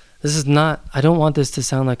 I don't want this to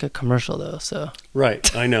sound like a commercial though, so.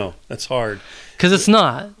 Right, I know. That's hard. Because it's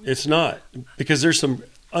not. It's not. Because there's some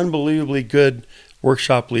unbelievably good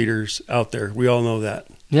workshop leaders out there. We all know that.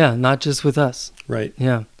 Yeah, not just with us. Right.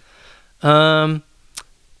 Yeah.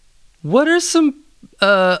 What are some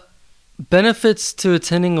benefits to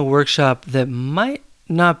attending a workshop that might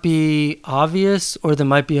not be obvious or that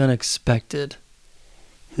might be unexpected?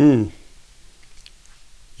 You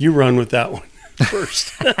run with that one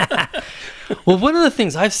first. Well, one of the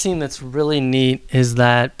things I've seen that's really neat is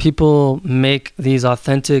that people make these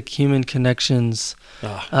authentic human connections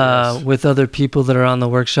with other people that are on the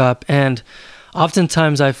workshop. And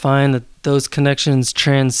oftentimes I find that those connections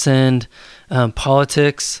transcend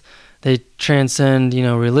politics. They transcend,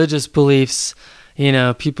 religious beliefs.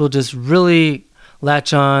 People just really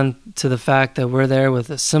latch on to the fact that we're there with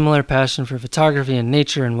a similar passion for photography and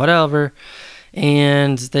nature and whatever,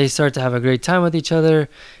 and they start to have a great time with each other.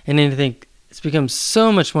 And I think it's become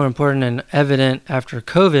so much more important and evident after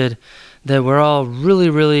COVID that we're all really,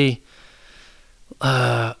 really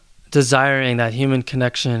desiring that human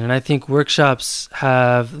connection. And I think workshops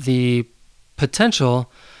have the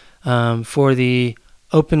potential for the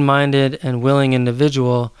open-minded and willing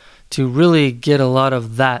individual to really get a lot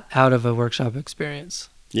of that out of a workshop experience.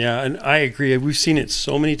 Yeah, and I agree. We've seen it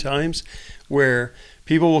so many times where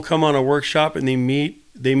people will come on a workshop and they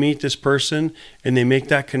meet this person and they make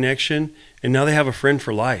that connection, and now they have a friend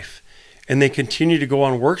for life. And they continue to go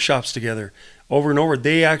on workshops together over and over.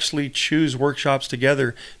 They actually choose workshops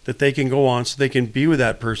together that they can go on so they can be with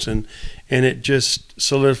that person, and it just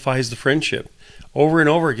solidifies the friendship. Over and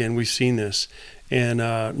over again, we've seen this, and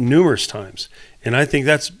numerous times. And I think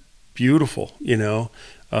that's beautiful,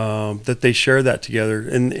 that they share that together.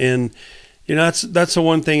 And that's the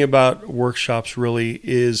one thing about workshops really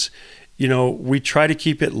is, we try to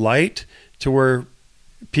keep it light to where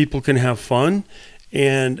people can have fun,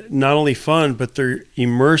 and not only fun, but they're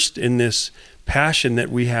immersed in this passion that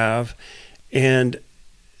we have, and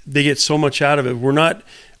they get so much out of it.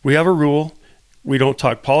 We have a rule. We don't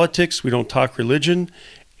talk politics. We don't talk religion,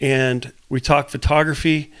 and we talk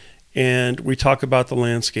photography, and we talk about the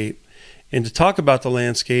landscape. And to talk about the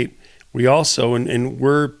landscape, we also, and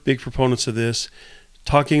we're big proponents of this,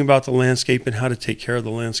 talking about the landscape and how to take care of the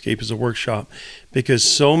landscape as a workshop, because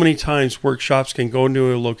so many times workshops can go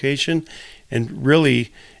into a location and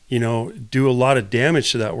really, do a lot of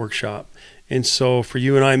damage to that workshop. And so for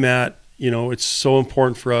you and I, Matt, it's so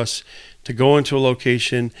important for us to go into a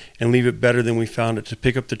location and leave it better than we found it, to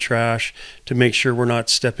pick up the trash, to make sure we're not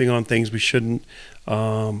stepping on things we shouldn't.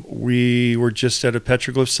 We were just at a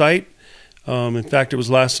petroglyph site. In fact, it was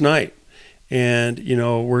last night. And,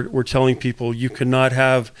 we're telling people you cannot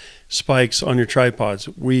have spikes on your tripods.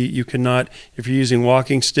 You cannot, if you're using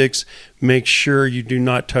walking sticks, make sure you do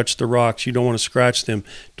not touch the rocks. You don't want to scratch them.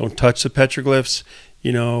 Don't touch the petroglyphs.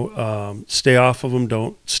 Stay off of them.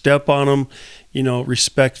 Don't step on them.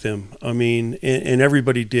 Respect them. I mean, and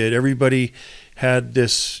everybody did. Everybody had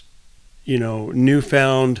this,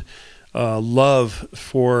 newfound love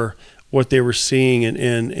for what they were seeing,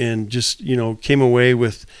 and just, came away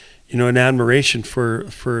with, an admiration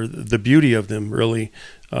for the beauty of them, really.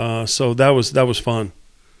 So that was fun.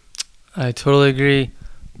 I totally agree.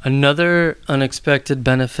 Another unexpected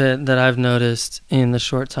benefit that I've noticed in the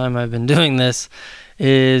short time I've been doing this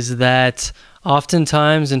is that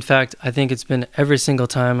oftentimes, in fact, I think it's been every single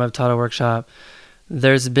time I've taught a workshop,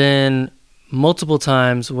 there's been multiple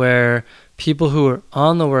times where people who are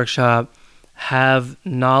on the workshop have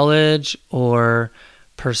knowledge or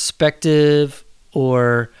perspective,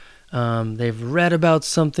 or they've read about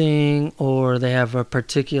something, or they have a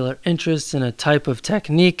particular interest in a type of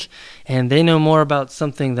technique, and they know more about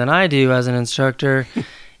something than I do as an instructor.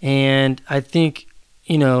 And I think,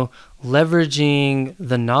 leveraging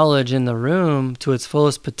the knowledge in the room to its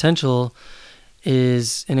fullest potential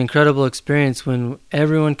is an incredible experience when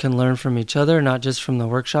everyone can learn from each other, not just from the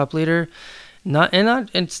workshop leader.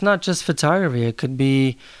 It's not just photography. It could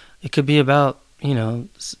be about,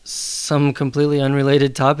 some completely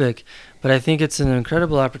unrelated topic. But I think it's an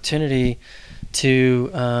incredible opportunity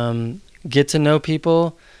to get to know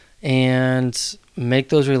people and make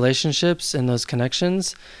those relationships and those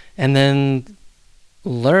connections, and then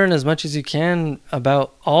learn as much as you can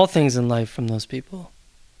about all things in life from those people.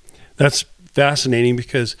 That's fascinating,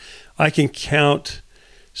 because I can count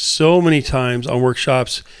so many times on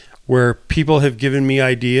workshops where people have given me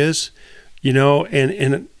ideas,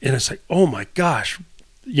 and it's like, oh my gosh,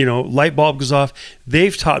 light bulb goes off.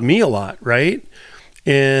 They've taught me a lot, right?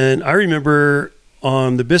 And I remember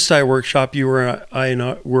on the Bistai workshop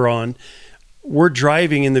we're on, we're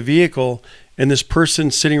driving in the vehicle, and this person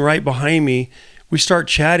sitting right behind me, we start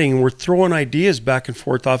chatting, and we're throwing ideas back and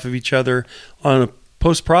forth off of each other on a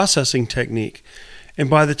post-processing technique. And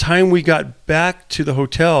by the time we got back to the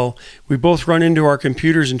hotel, we both run into our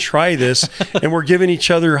computers and try this, and we're giving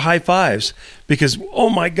each other high fives because, oh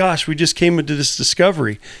my gosh, we just came into this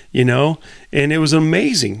discovery, and it was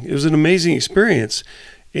amazing. It was an amazing experience.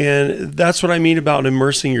 And that's what I mean about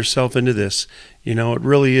immersing yourself into this. It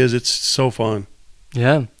really is. It's so fun.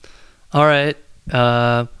 Yeah. All right.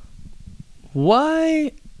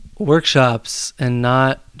 Why workshops and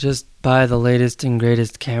not just buy the latest and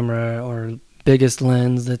greatest camera or biggest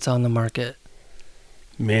lens that's on the market?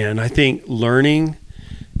 Man, I think learning,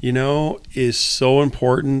 is so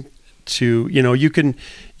important to, you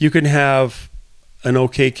can have an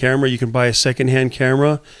okay camera. You can buy a secondhand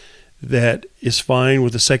camera that is fine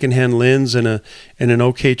with a secondhand lens and an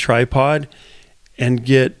okay tripod, and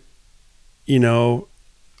get,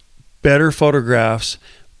 better photographs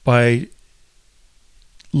by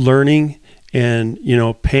learning and,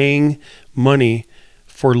 paying money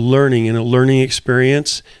for learning and a learning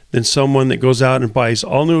experience than someone that goes out and buys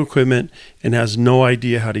all new equipment and has no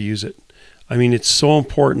idea how to use it. I mean, it's so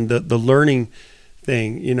important that the learning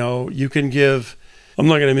thing, you can give, I'm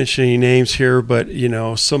not going to mention any names here, but,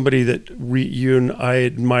 somebody that you and I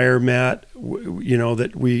admire, Matt,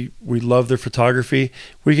 that we love their photography.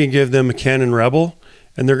 We can give them a Canon Rebel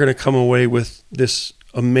and they're going to come away with this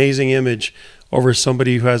amazing image over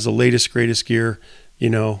somebody who has the latest, greatest gear,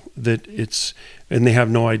 that it's, and they have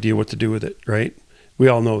no idea what to do with it, right? We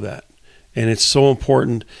all know that. And it's so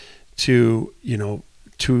important to,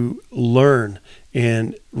 to learn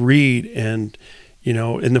and read and,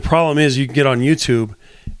 and the problem is you can get on YouTube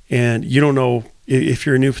and you don't know, if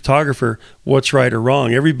you're a new photographer, what's right or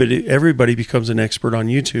wrong. Everybody becomes an expert on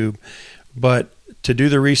YouTube, but to do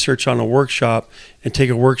the research on a workshop and take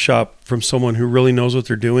a workshop from someone who really knows what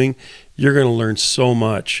they're doing, you're going to learn so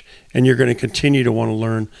much, and you're going to continue to want to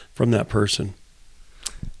learn from that person.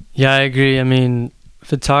 Yeah, I agree. I mean,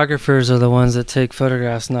 photographers are the ones that take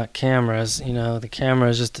photographs, not cameras. The camera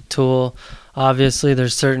is just a tool. Obviously,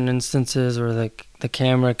 there's certain instances where the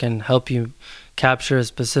camera can help you capture a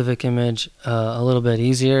specific image a little bit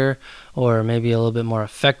easier or maybe a little bit more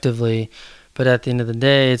effectively. But at the end of the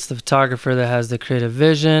day, it's the photographer that has the creative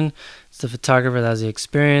vision. It's the photographer that has the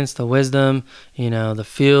experience, the wisdom, the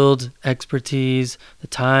field expertise, the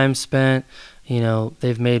time spent.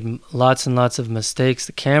 They've made lots and lots of mistakes.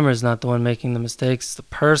 The camera is not the one making the mistakes, it's the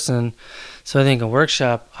person. So I think a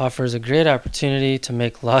workshop offers a great opportunity to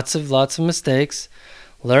make lots of mistakes,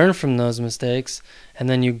 learn from those mistakes, and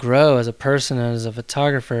then you grow as a person and as a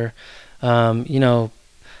photographer.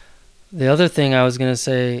 The other thing I was going to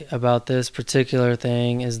say about this particular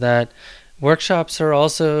thing is that workshops are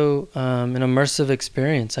also an immersive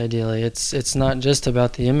experience, ideally. It's not just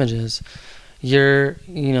about the images.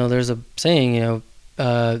 There's a saying,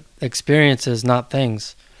 experiences, not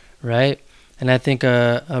things, right? And I think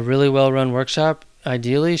a really well-run workshop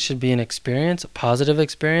ideally should be an experience, a positive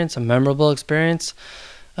experience, a memorable experience,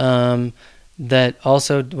 that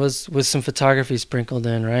also was with some photography sprinkled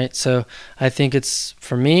in, right? So I think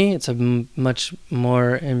for me, it's a much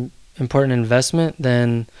more important investment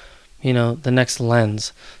than, the next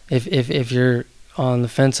lens. If you're on the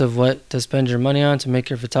fence of what to spend your money on to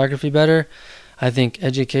make your photography better, I think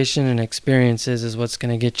education and experiences is what's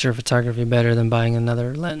going to get your photography better than buying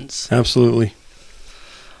another lens. Absolutely.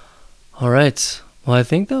 All right. Well, I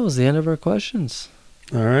think that was the end of our questions.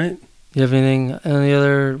 All right. You have any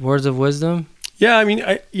other words of wisdom? Yeah, I mean,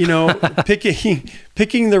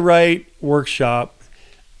 picking the right workshop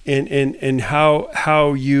and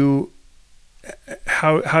how you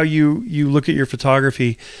look at your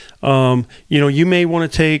photography. You may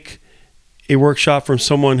want to take a workshop from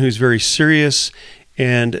someone who's very serious,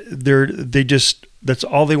 and that's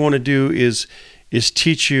all they want to do is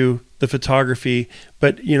teach you the photography.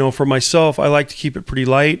 But for myself, I like to keep it pretty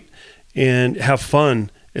light and have fun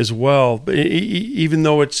as well. But even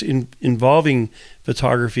though it's involving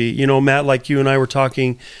photography, Matt, like you and I were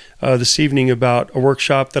talking this evening about a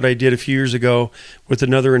workshop that I did a few years ago with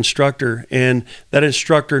another instructor, and that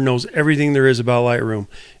instructor knows everything there is about Lightroom.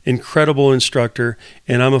 Incredible instructor,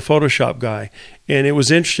 and I'm a Photoshop guy. And it was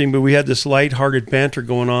interesting, but we had this lighthearted banter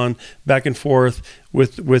going on back and forth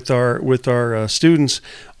with our students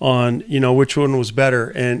on which one was better,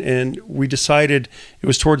 and we decided, it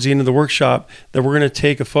was towards the end of the workshop, that we're going to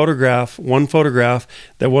take one photograph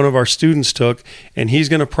that one of our students took, and he's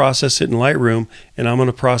going to process it in Lightroom, and I'm going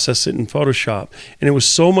to process it in Photoshop. And it was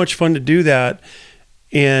so much fun to do that,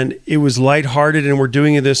 and it was lighthearted, and we're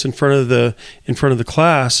doing this in front of the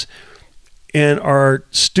class. And our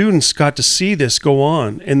students got to see this go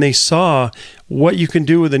on, and they saw what you can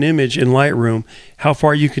do with an image in Lightroom, how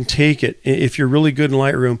far you can take it if you're really good in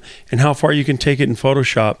Lightroom, and how far you can take it in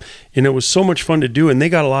Photoshop. And it was so much fun to do, and they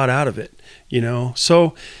got a lot out of it,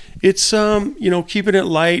 So it's keeping it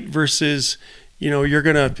light versus you're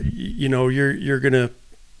gonna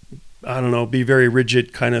I don't know, be very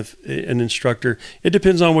rigid kind of an instructor. It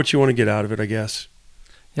depends on what you want to get out of it, I guess.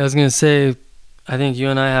 Yeah, I was gonna say, I think you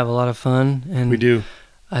and I have a lot of fun, and we do.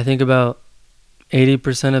 I think about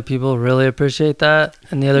 80% of people really appreciate that,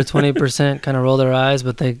 and the other 20% kind of roll their eyes,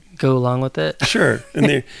 but they go along with it. Sure,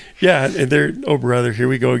 and they're oh brother, here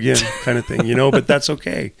we go again, kind of thing, But that's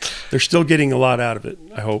okay. They're still getting a lot out of it,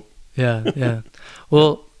 I hope. Yeah.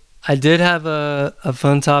 Well, I did have a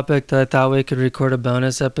fun topic that I thought we could record a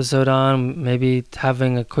bonus episode on, maybe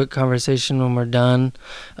having a quick conversation when we're done,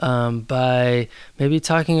 by maybe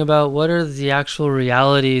talking about what are the actual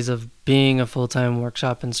realities of being a full-time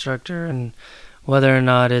workshop instructor and whether or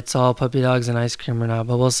not it's all puppy dogs and ice cream or not,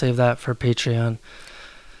 but we'll save that for Patreon.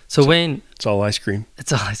 So Wayne... It's all ice cream.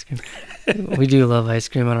 It's all ice cream. We do love ice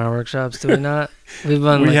cream on our workshops, do we not? We've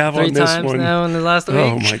won like 3 times now in the last week.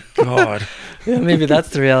 Oh my God. Yeah, maybe that's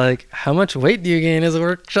the reality. Like, how much weight do you gain as a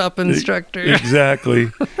workshop instructor?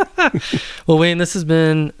 Exactly. Well, Wayne, this has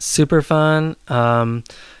been super fun.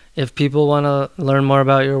 If people want to learn more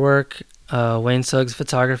about your work,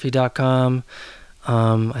 WayneSuggsPhotography.com.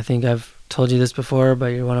 I think I've told you this before, but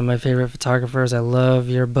you're one of my favorite photographers. I love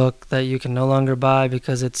your book that you can no longer buy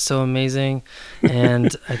because it's so amazing.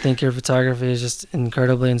 And I think your photography is just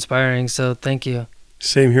incredibly inspiring. So thank you.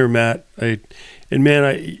 Same here, Matt.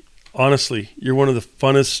 Honestly, you're one of the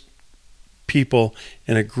funnest people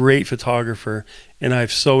and a great photographer. And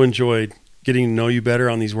I've so enjoyed getting to know you better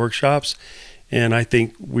on these workshops. And I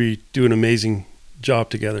think we do an amazing job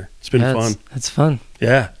together. It's been fun. It's fun.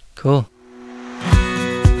 Yeah. Cool.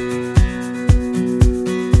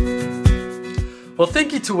 Well,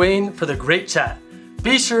 thank you to Wayne for the great chat.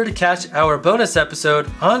 Be sure to catch our bonus episode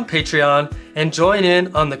on Patreon and join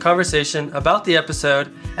in on the conversation about the episode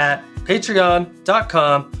at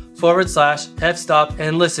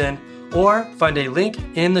patreon.com/fstopandlisten or find a link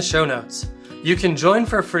in the show notes. You can join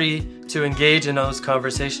for free to engage in those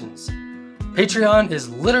conversations. Patreon is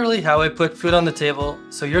literally how I put food on the table,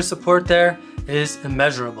 so your support there is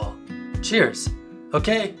immeasurable. Cheers.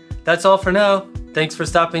 Okay, that's all for now. Thanks for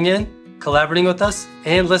stopping in, collaborating with us,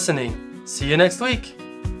 and listening. See you next week.